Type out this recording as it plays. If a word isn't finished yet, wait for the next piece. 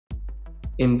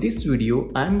In this video,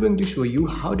 I am going to show you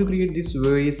how to create this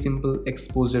very simple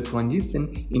exposure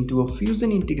transition into a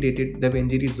Fusion integrated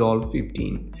DaVinci Resolve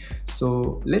 15.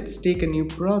 So let's take a new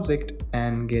project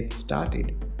and get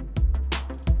started.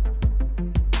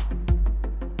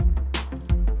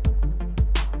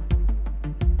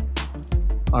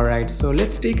 Alright, so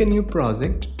let's take a new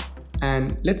project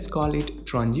and let's call it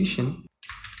transition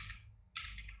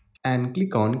and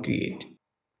click on create.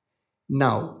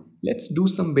 Now let's do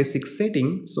some basic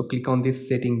setting. So click on this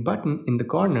setting button in the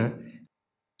corner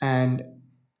and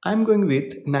I'm going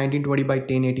with 1920 by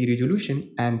 1080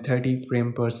 resolution and 30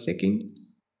 frame per second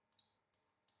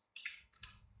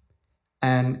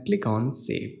and click on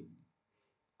save.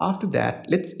 After that,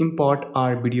 let's import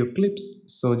our video clips.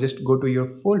 So just go to your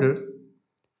folder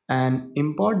and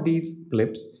import these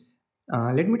clips.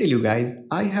 Let me tell you guys,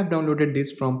 I have downloaded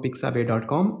this from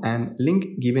pixabay.com and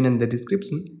link given in the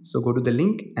description. So go to the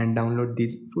link and download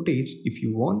this footage if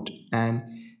you want and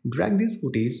drag this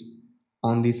footage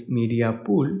on this media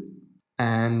pool.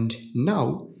 And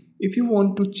now if you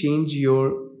want to change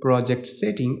your project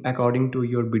setting according to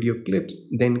your video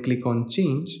clips, then click on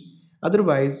change.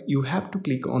 Otherwise you have to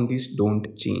click on this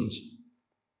don't change.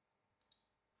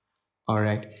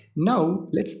 Alright, now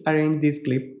let's arrange this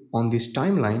clip on this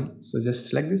timeline. So just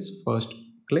select this first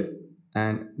clip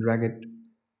and drag it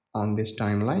on this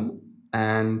timeline,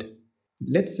 and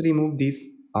let's remove this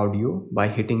audio by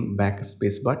hitting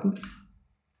backspace button.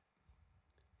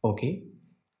 Okay,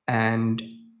 and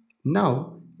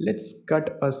now let's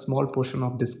cut a small portion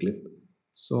of this clip.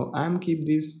 So I'm keep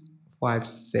this 5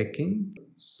 seconds.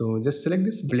 So just select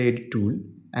this blade tool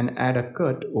and add a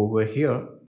cut over here.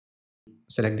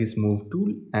 Select this move tool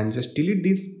and just delete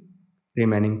this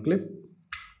remaining clip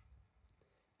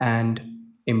and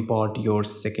import your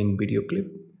second video clip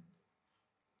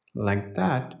like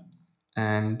that.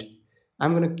 And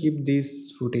I'm gonna keep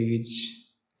this footage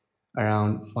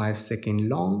around 5 seconds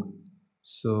long,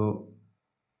 so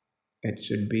it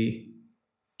should be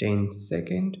 10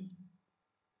 seconds.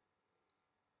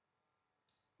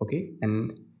 Okay,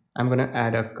 and I'm gonna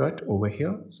add a cut over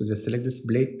here. So just select this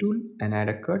blade tool and add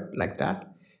a cut like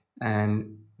that,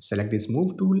 and select this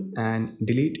move tool and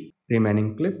delete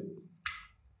remaining clip.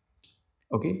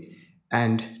 Okay,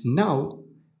 and now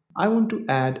I want to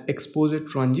add exposure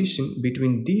transition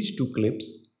between these two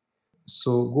clips.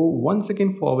 So go 1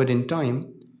 second forward in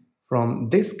time from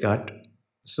this cut.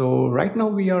 So right now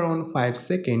we are on 5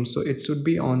 seconds, so it should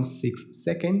be on 6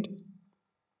 seconds.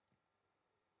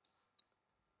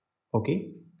 Okay,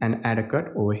 and add a cut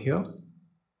over here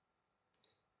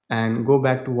and go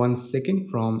back to 1 second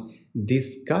from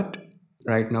this cut.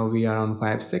 Right now we are on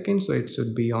 5 seconds, so it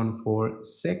should be on 4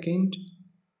 seconds,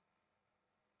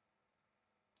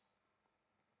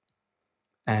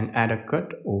 and add a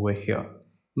cut over here.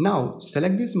 Now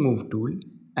select this move tool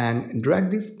and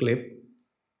drag this clip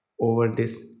over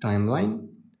this timeline,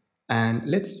 and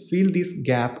let's fill this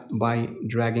gap by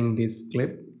dragging this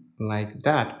clip like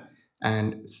that,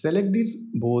 and select these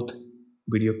both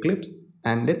video clips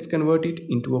and let's convert it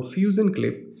into a Fusion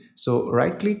clip. So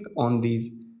right click on this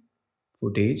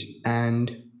footage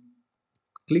and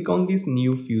click on this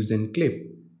new Fusion clip.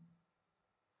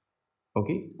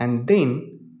 Okay, and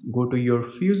then go to your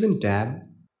Fusion tab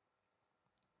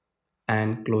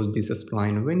and close this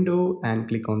spline window and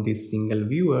click on this single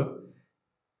viewer,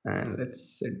 and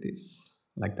let's set this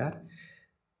like that.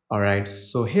 Alright,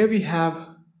 so here we have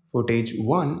footage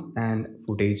 1 and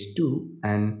footage 2,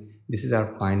 and this is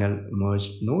our final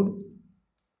merged node.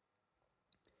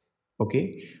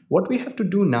 Okay, what we have to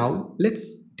do now, let's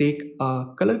take a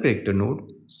color corrector node.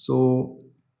 So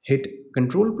hit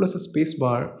Ctrl plus a space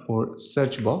bar for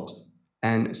search box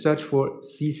and search for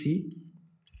CC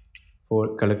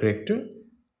for color corrector,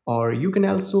 or you can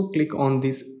also click on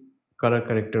this color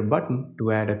corrector button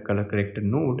to add a color corrector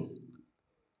node.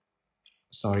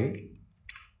 Sorry,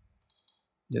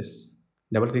 just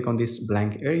double click on this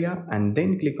blank area and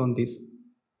then click on this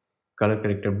color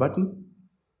corrector button.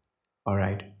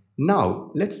 Alright,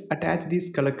 now let's attach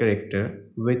this color corrector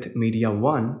with media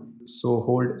 1. So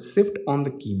hold shift on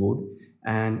the keyboard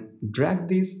and drag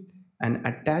this and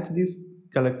attach this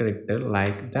color corrector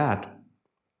like that.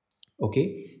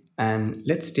 Okay, and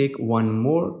let's take one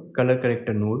more color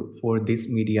corrector node for this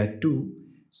media 2.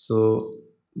 So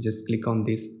just click on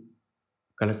this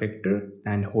color corrector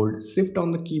and hold shift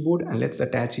on the keyboard and let's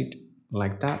attach it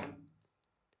like that.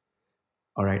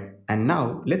 Alright, and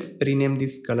now let's rename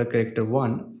this color corrector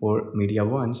 1 for media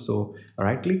 1. So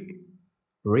right click,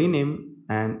 rename,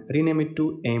 and rename it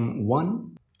to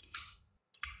M1.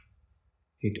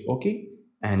 Hit OK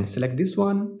and select this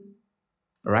one,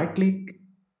 right click,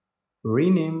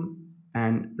 rename,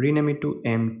 and rename it to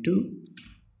M2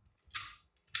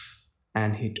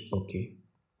 and hit OK.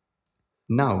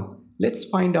 Now let's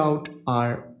find out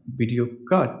our video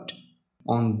cut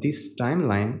on this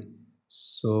timeline.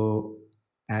 So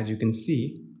as you can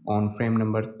see on frame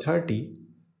number 30,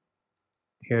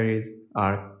 here is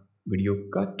our video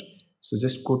cut. So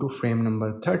just go to frame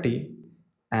number 30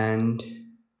 and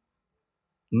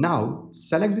now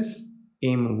select this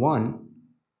M1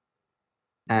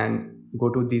 and go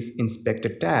to this inspector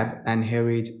tab, and here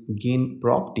is gain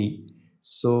property.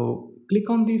 So click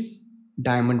on this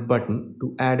diamond button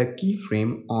to add a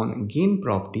keyframe on gain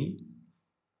property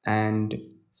and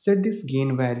set this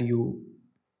gain value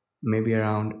maybe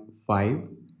around 5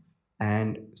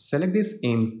 and select this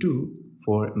M2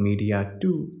 for media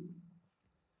 2,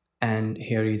 and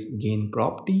here is gain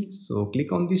property. So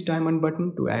click on this diamond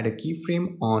button to add a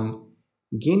keyframe on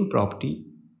gain property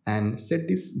and set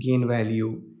this gain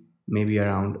value maybe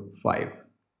around 5.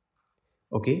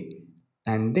 Okay,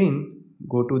 and then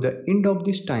go to the end of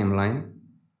this timeline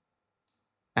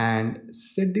and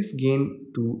set this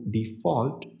gain to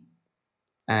default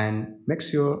and make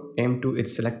sure M2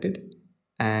 is selected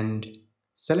and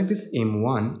select this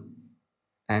M1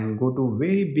 and go to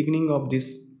very beginning of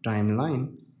this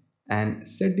timeline and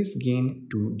set this gain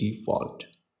to default.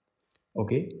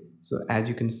 Okay, so as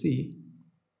you can see,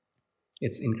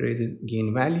 it increases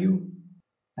gain value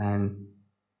and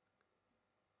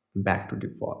back to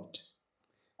default.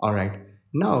 All right,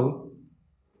 now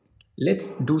let's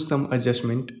do some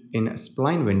adjustment in a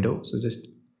spline window. So just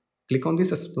click on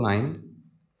this spline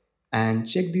and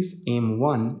check this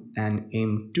M1 and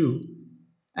M2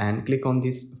 and click on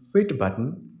this fit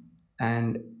button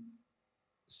and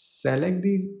select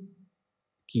this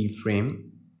keyframe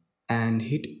and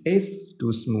hit S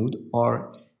to smooth,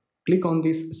 or click on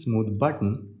this smooth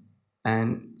button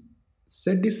and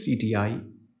set this CTI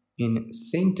in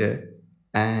center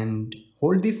and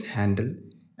hold this handle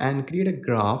and create a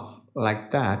graph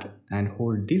like that, and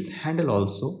hold this handle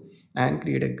also and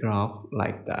create a graph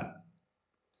like that.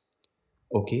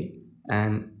 Okay,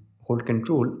 and hold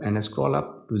control and scroll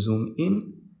up to zoom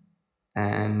in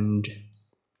and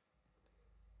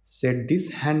set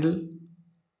this handle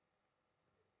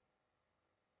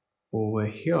over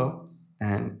here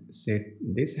and set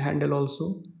this handle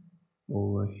also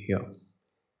over here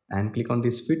and click on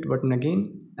this fit button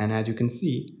again, and as you can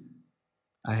see,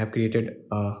 I have created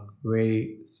a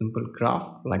very simple graph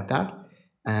like that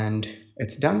and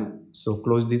it's done. So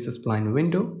close this spline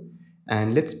window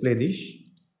and let's play this.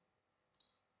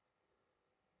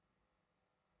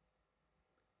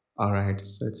 All right,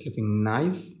 so it's looking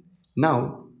nice.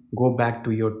 Now go back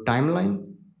to your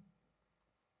timeline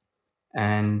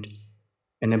and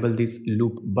enable this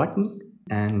loop button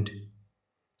and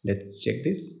let's check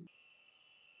this.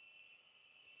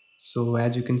 So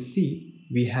as you can see,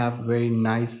 we have very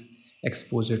nice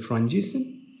exposure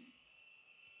transition.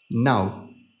 Now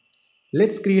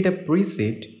let's create a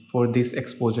preset for this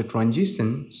exposure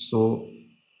transition. So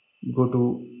go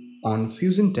to on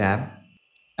Fusion tab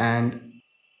and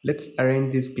let's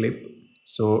arrange this clip.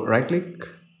 So right click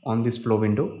on this flow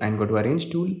window and go to arrange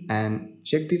tool and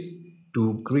check this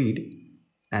to grid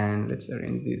and let's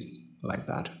arrange this like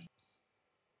that.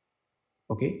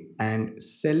 Okay, and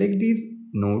select this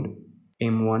node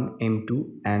M1,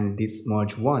 M2 and this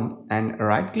merge one and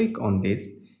right click on this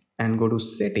and go to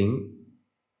setting,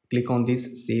 click on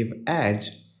this save edge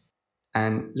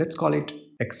and let's call it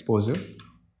exposure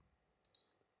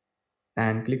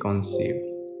and click on save.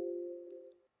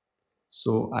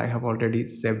 So I have already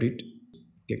saved it,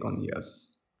 click on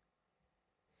yes.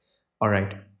 All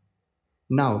right,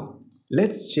 now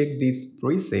let's check this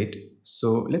preset.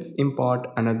 So let's import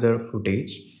another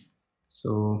footage.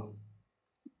 So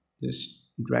just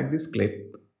drag this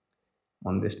clip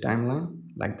on this timeline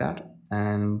like that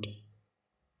and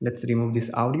let's remove this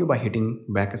audio by hitting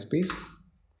backspace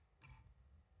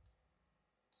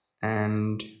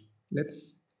and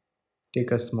let's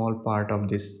take a small part of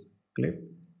this clip.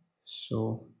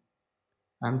 So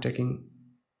I'm taking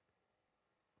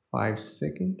 5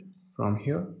 seconds from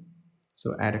here,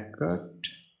 so add a cut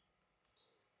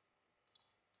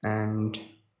and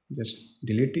just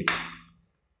delete it.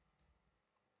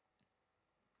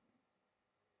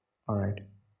 All right,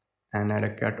 and add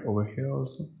a cut over here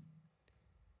also.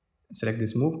 Select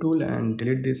this move tool and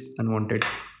delete this unwanted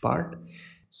part.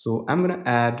 So I'm gonna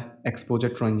add exposure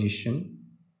transition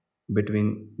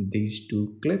between these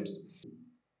two clips.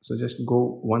 So just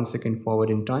go 1 second forward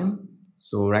in time.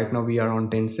 So right now we are on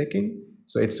 10 second,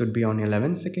 so it should be on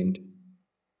 11 second.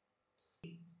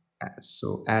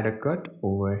 So add a cut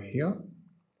over here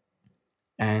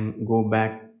and go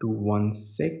back to 1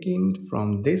 second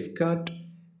from this cut.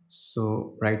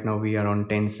 So right now we are on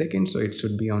 10 seconds, so it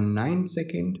should be on 9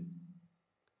 seconds.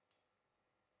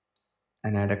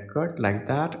 And add a cut like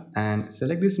that, and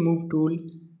select this move tool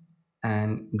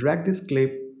and drag this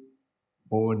clip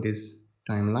over this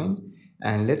timeline,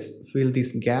 and let's fill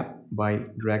this gap by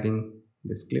dragging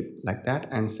this clip like that,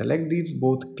 and select these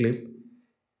both clip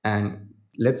and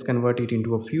let's convert it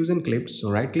into a fusion clip.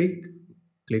 So right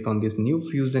click on this new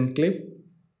fusion clip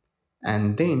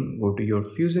and then go to your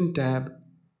fusion tab,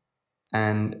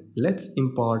 and let's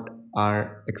import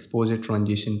our exposure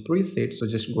transition preset. So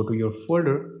just go to your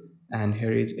folder and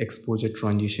here is exposure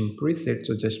transition preset.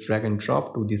 So just drag and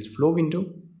drop to this flow window.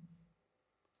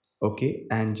 Okay,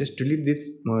 and just delete this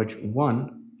merge one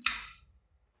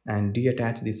and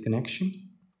deattach this connection,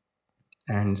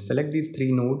 and select these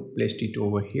three nodes, place it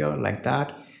over here like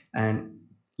that, and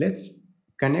let's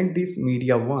connect this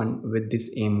media 1 with this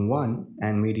M1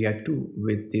 and media 2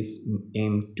 with this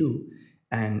M2,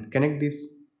 and connect this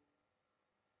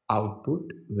output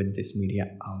with this media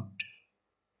out.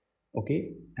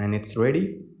 Okay, and it's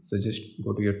ready. So just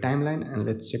go to your timeline and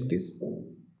let's check this.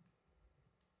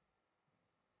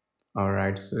 All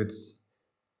right, so it's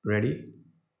ready.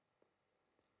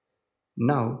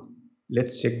 Now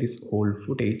let's check this whole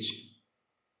footage.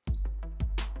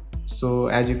 So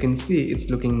as you can see, it's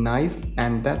looking nice,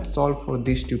 and that's all for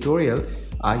this tutorial.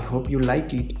 I hope you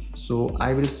like it. So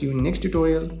I will see you in next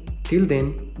tutorial. Till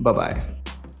then, bye bye.